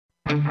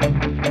Welcome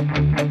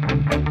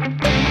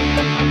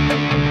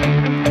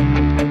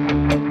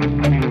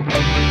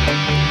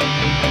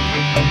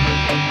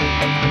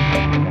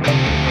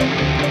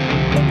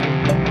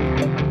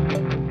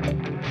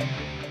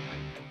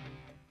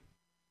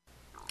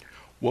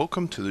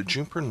to the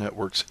Juniper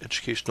Network's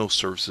Educational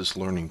Services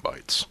Learning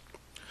Bytes.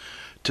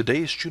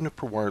 Today's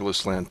Juniper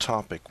Wireless LAN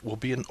topic will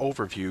be an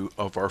overview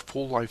of our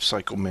full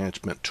lifecycle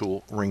management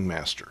tool,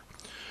 RingMaster.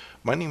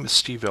 My name is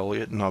Steve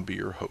Elliott and I'll be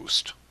your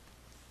host.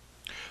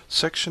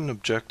 Section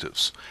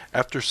Objectives.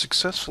 After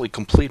successfully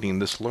completing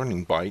this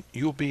learning byte,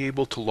 you'll be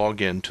able to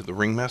log in to the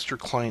RingMaster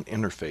client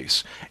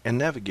interface and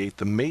navigate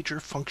the major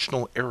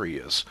functional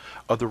areas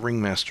of the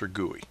RingMaster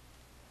GUI.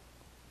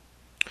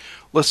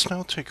 Let's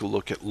now take a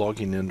look at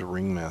logging into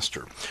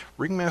RingMaster.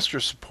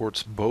 RingMaster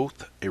supports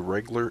both a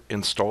regular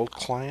installed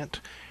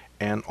client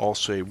and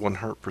also a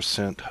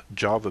 100%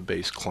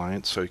 Java-based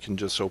client, so you can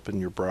just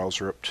open your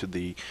browser up to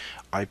the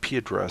IP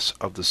address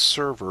of the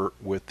server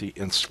with the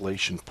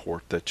installation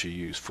port that you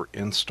use for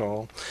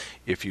install.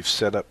 If you've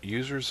set up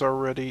users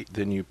already,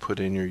 then you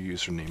put in your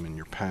username and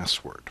your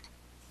password.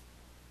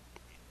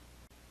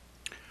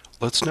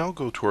 Let's now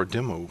go to our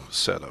demo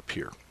setup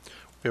here.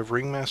 We have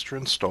RingMaster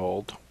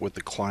installed with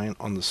the client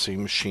on the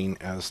same machine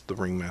as the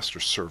RingMaster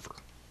server.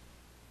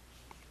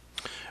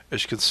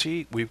 As you can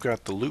see, we've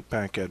got the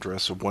loopback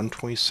address of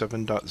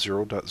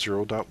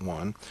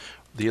 127.0.0.1.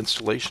 The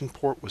installation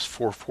port was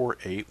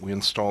 448. We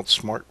installed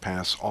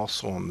SmartPass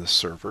also on this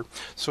server,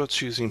 so it's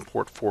using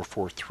port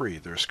 443.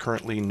 There's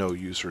currently no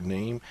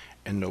username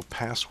and no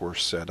password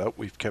set up.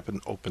 We've kept an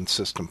open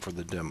system for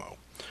the demo.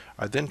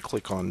 I then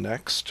click on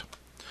Next.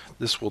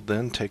 This will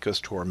then take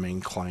us to our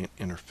main client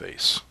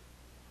interface.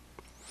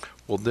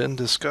 We'll then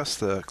discuss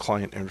the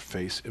client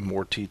interface in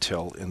more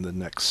detail in the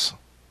next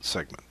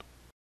segment.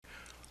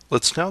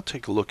 Let's now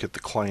take a look at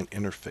the client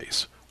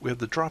interface. We have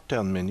the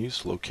drop-down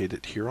menus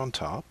located here on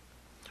top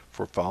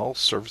for Files,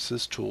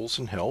 Services, Tools,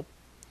 and Help.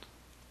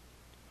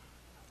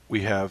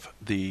 We have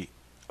the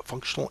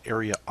functional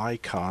area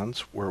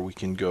icons where we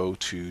can go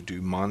to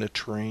do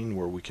monitoring,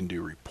 where we can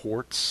do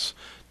reports,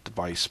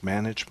 device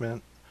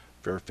management,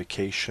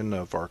 verification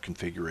of our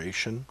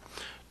configuration,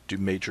 do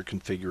major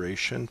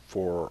configuration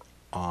for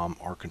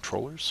our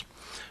controllers,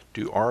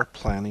 do our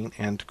planning,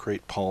 and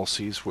create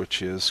policies,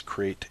 which is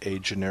create a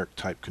generic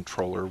type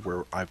controller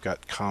where I've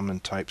got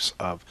common types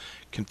of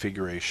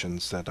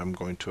configurations that I'm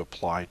going to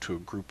apply to a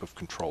group of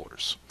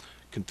controllers.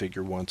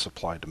 Configure once,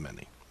 apply to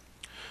many.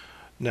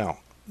 Now,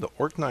 the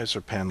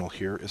organizer panel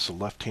here is the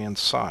left-hand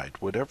side.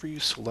 Whatever you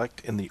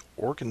select in the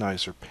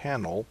organizer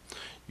panel,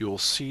 you'll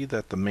see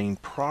that the main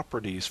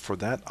properties for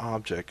that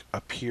object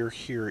appear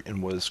here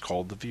in what is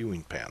called the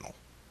viewing panel.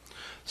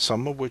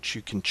 Some of which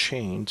you can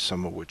change,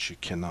 some of which you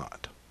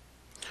cannot.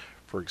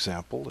 For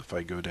example, if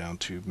I go down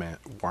to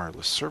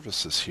wireless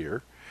services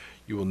here,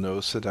 you will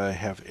notice that I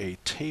have a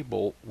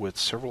table with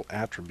several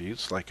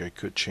attributes, like I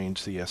could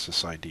change the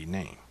SSID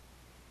name.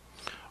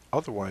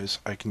 Otherwise,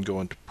 I can go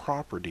into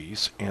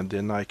properties and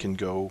then I can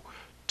go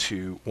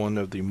to one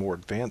of the more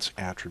advanced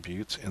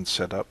attributes and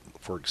set up,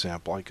 for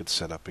example, I could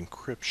set up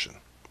encryption.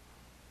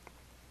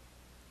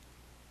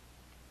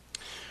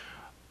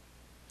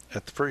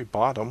 At the very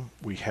bottom,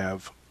 we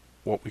have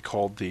what we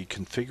call the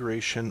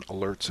Configuration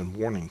Alerts and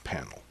Warning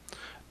panel.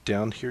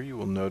 Down here you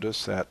will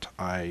notice that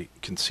I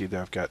can see that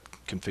I've got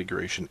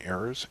configuration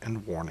errors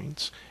and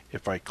warnings.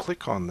 If I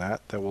click on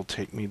that, that will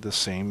take me the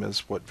same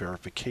as what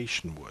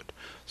verification would,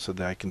 so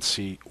that I can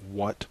see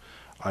what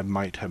I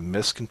might have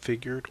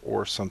misconfigured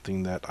or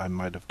something that I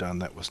might have done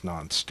that was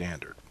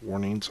non-standard.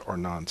 Warnings are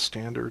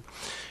non-standard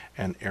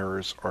and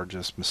errors are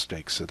just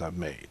mistakes that I've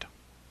made.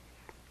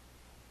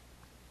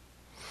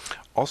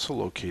 Also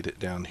located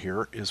down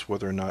here is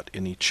whether or not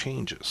any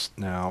changes.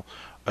 Now,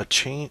 a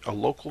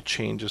local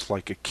change is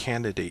like a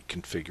candidate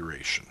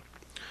configuration.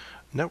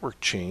 Network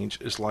change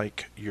is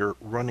like your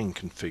running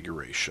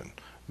configuration.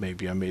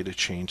 Maybe I made a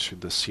change through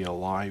the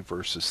CLI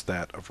versus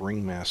that of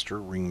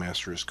RingMaster.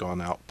 RingMaster has gone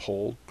out,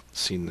 polled,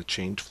 seen the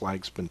change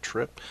flag's been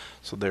tripped,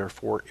 so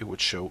therefore it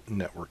would show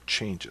network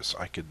changes.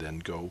 I could then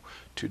go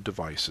to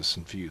devices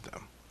and view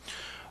them.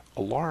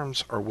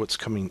 Alarms are what's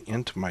coming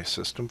into my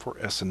system for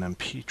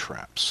SNMP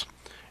traps.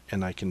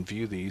 And I can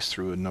view these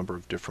through a number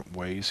of different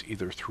ways,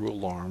 either through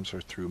alarms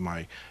or through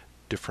my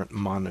different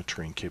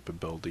monitoring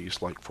capabilities,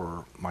 like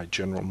for my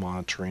general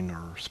monitoring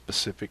or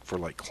specific for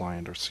like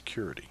client or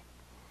security.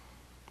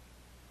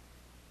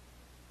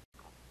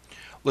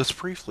 Let's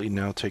briefly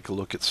now take a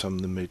look at some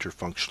of the major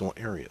functional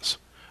areas.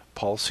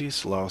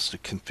 Policies allow us to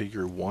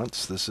configure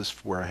once. This is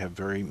where I have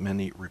very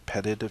many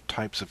repetitive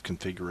types of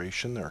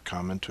configuration that are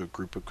common to a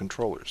group of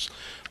controllers.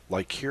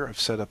 Like here, I've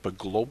set up a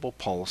global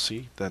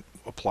policy that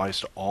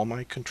applies to all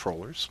my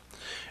controllers,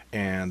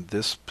 and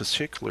this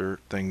particular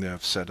thing that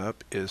I've set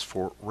up is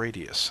for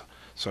radius.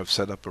 So I've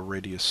set up a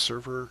radius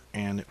server,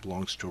 and it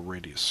belongs to a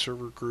radius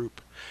server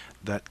group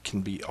that can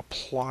be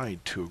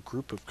applied to a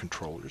group of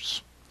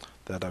controllers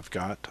that I've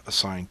got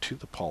assigned to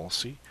the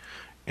policy.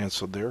 And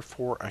so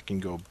therefore I can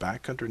go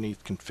back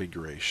underneath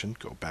configuration,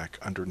 go back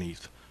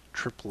underneath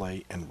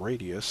AAA, and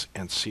radius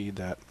and see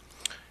that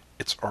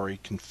it's already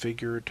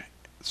configured,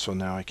 so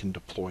now I can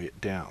deploy it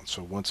down.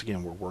 So once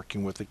again, we're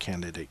working with the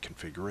candidate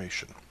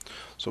configuration.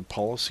 So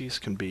policies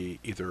can be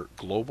either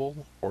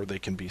global or they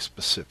can be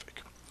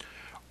specific.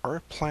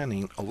 RF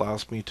planning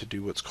allows me to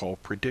do what's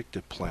called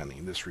predictive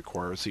planning. This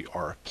requires the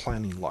RF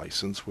planning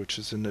license, which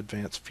is an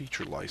advanced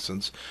feature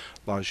license,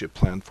 allows you to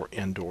plan for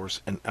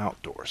indoors and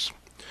outdoors.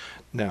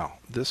 Now,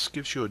 this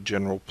gives you a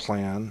general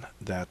plan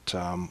that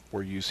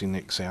we're using the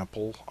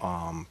example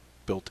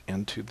built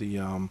into the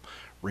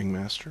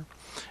RingMaster.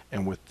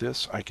 And with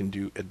this, I can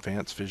do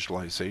advanced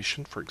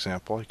visualization. For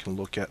example, I can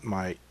look at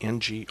my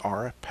NG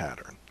RF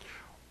pattern,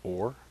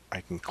 or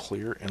I can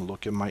clear and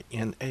look at my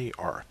NA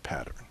RF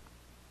pattern.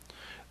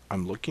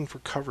 I'm looking for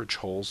coverage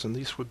holes, and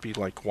these would be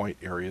like white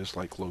areas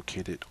like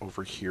located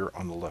over here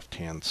on the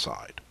left-hand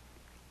side.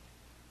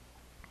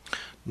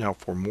 Now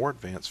for more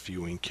advanced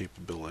viewing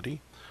capability,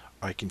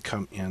 I can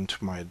come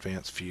into my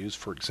advanced views.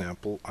 For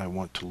example, I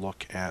want to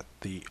look at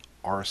the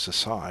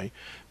RSSI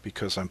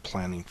because I'm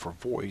planning for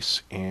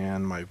voice,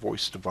 and my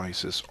voice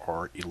devices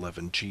are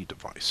 11G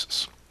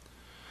devices.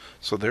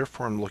 So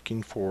therefore I'm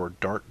looking for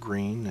dark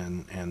green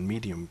and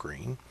medium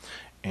green.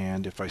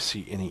 And if I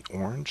see any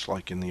orange,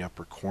 like in the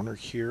upper corner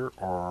here,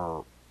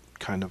 or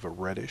kind of a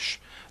reddish,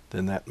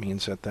 then that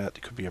means that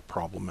that could be a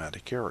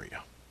problematic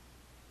area.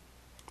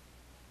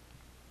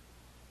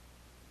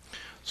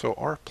 So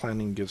RF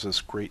planning gives us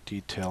great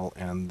detail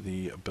and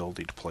the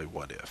ability to play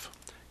what if.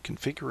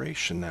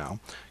 Configuration now.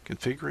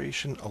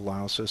 Configuration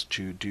allows us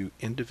to do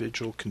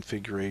individual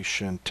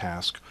configuration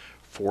tasks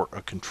for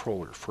a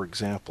controller. For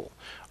example,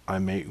 I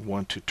may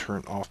want to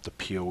turn off the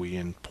PoE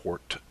in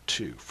port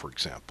 2, for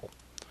example.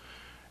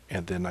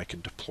 And then I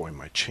can deploy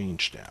my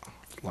change down,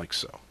 like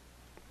so.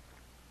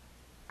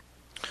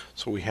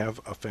 So we have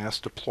a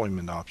fast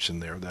deployment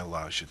option there that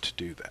allows you to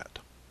do that.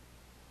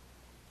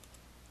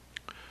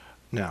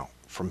 Now,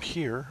 from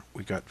here,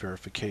 we got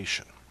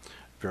verification.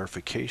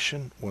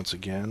 Verification, once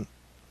again,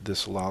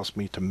 this allows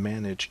me to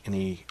manage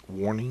any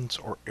warnings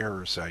or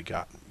errors that I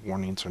got.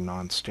 Warnings are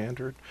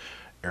non-standard,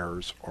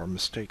 errors are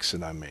mistakes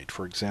that I made.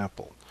 For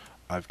example,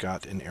 I've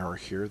got an error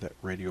here that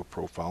radio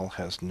profile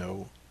has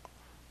no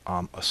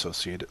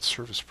associated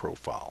service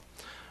profile.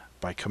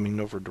 By coming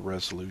over to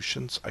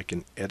resolutions, I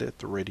can edit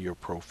the radio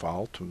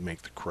profile to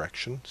make the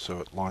correction. So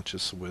it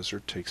launches the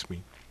wizard, takes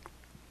me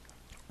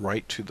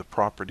right to the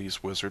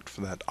properties wizard for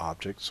that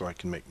object so I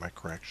can make my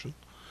correction.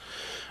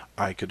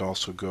 I could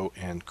also go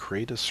and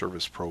create a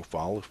service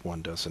profile if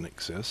one doesn't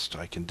exist.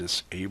 I can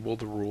disable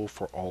the rule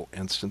for all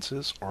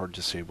instances or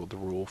disable the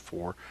rule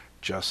for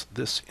just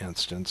this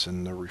instance,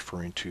 and they're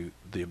referring to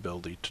the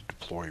ability to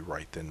deploy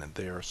right then and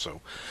there.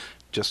 So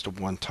just a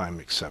one-time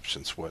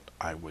exception is what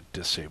I would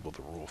disable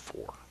the rule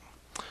for.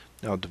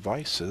 Now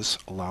devices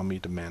allow me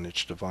to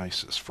manage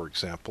devices. For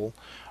example,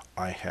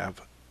 I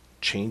have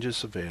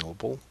changes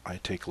available. I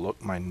take a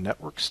look, my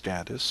network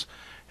status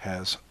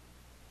has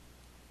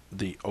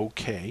the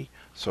OK,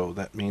 so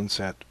that means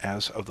that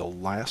as of the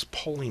last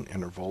polling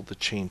interval, the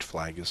change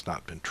flag has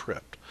not been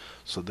tripped.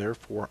 So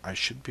therefore, I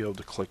should be able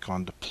to click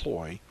on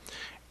deploy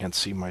and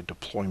see my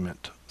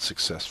deployment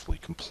successfully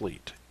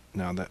complete.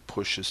 Now that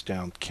pushes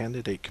down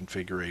candidate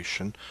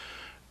configuration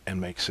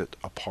and makes it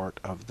a part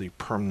of the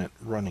permanent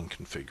running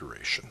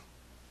configuration.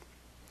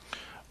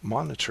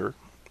 Monitor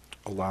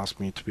allows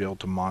me to be able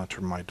to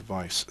monitor my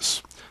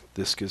devices.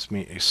 This gives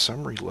me a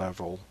summary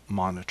level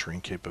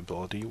monitoring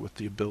capability with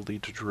the ability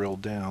to drill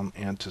down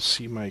and to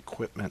see my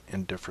equipment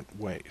in different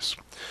ways.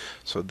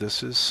 So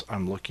this is,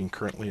 I'm looking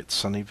currently at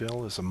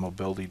Sunnyvale as a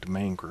mobility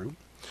domain group,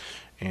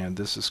 and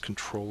this is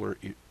controller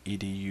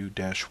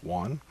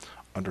edu-1.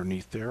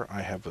 Underneath there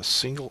I have a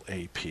single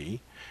AP,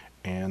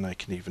 and I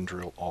can even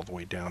drill all the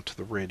way down to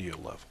the radio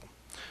level.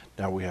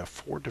 Now we have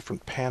 4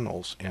 different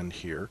panels in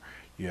here.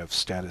 You have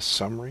status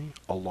summary,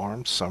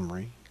 alarm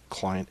summary,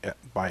 client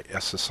by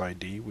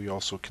SSID. We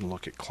also can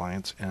look at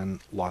clients in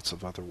lots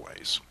of other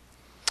ways.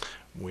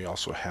 We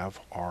also have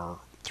our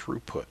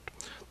throughput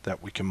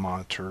that we can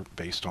monitor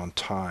based on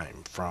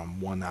time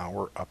from 1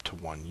 hour up to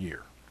 1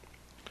 year.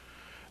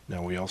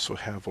 Now we also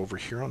have over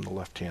here on the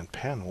left hand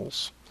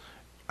panels,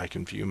 I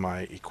can view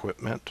my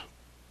equipment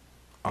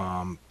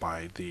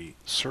by the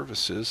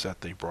services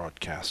that they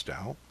broadcast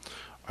out.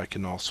 I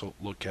can also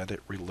look at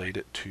it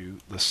related to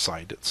the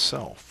site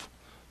itself,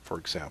 for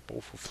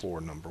example, for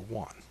floor number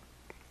 1.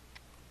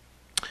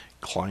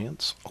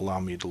 Clients allow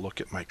me to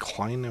look at my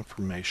client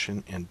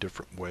information in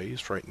different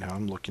ways. Right now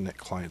I'm looking at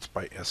clients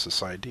by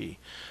SSID,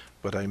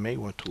 but I may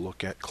want to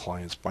look at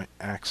clients by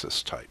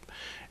access type.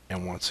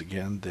 And once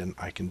again, then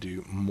I can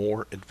do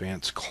more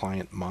advanced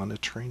client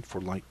monitoring for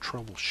like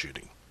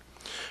troubleshooting.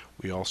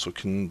 We also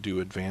can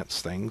do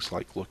advanced things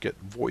like look at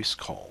voice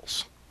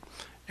calls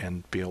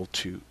and be able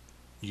to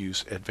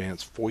use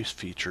advanced voice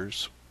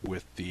features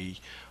with the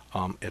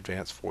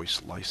advanced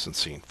voice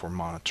licensing for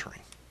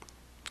monitoring.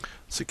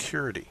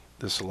 Security.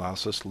 This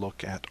allows us to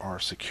look at our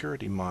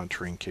security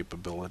monitoring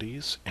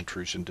capabilities,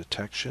 intrusion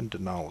detection,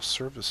 denial of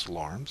service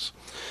alarms.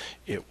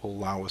 It will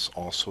allow us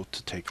also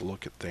to take a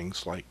look at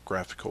things like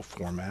graphical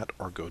format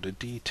or go to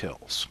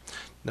details.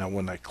 Now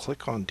when I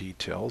click on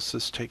details,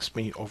 this takes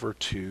me over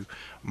to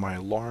my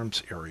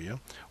alarms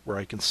area where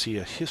I can see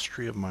a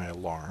history of my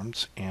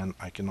alarms, and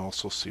I can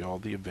also see all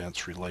the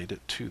events related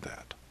to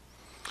that.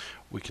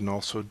 We can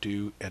also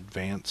do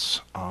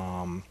advanced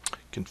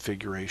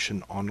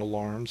configuration on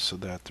alarms so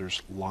that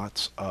there's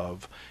lots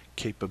of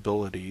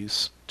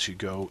capabilities to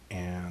go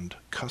and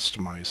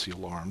customize the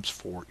alarms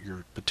for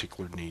your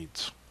particular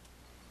needs.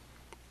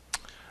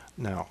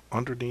 Now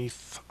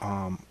underneath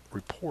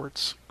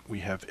reports, we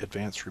have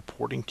advanced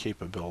reporting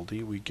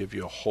capability. We give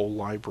you a whole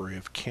library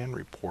of CAN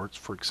reports.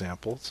 For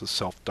example, it's a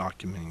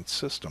self-documenting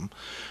system,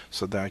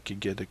 so that I could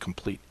get a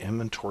complete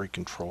inventory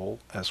control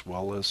as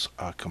well as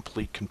a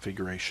complete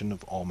configuration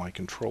of all my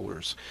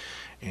controllers.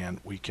 And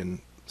we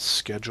can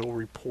schedule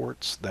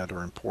reports that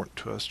are important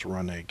to us to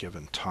run at a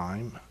given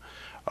time.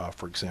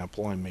 For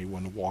example, I may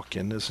want to walk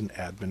in as an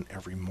admin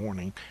every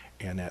morning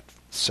and at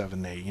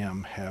 7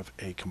 a.m. have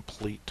a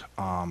complete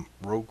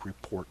rogue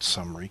report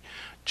summary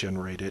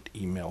generated,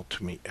 emailed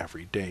to me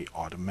every day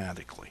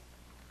automatically.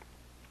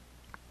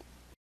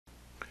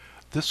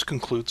 This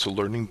concludes the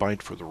Learning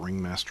Byte for the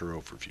RingMaster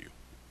overview.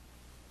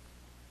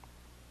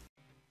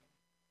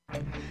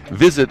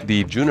 Visit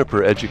the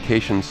Juniper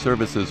Education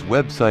Services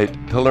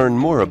website to learn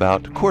more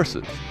about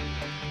courses.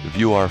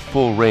 View our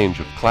full range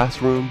of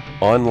classroom,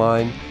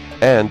 online,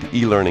 and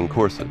e-learning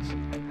courses.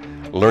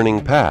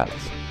 Learning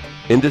paths,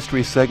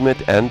 industry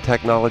segment and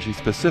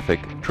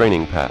technology-specific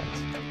training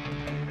paths.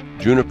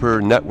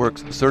 Juniper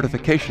Network's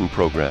certification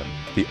program,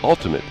 the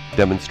ultimate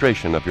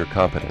demonstration of your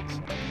competence.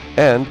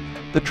 And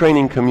the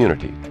training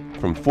community,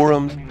 from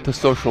forums to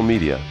social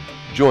media.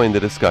 Join the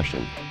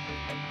discussion.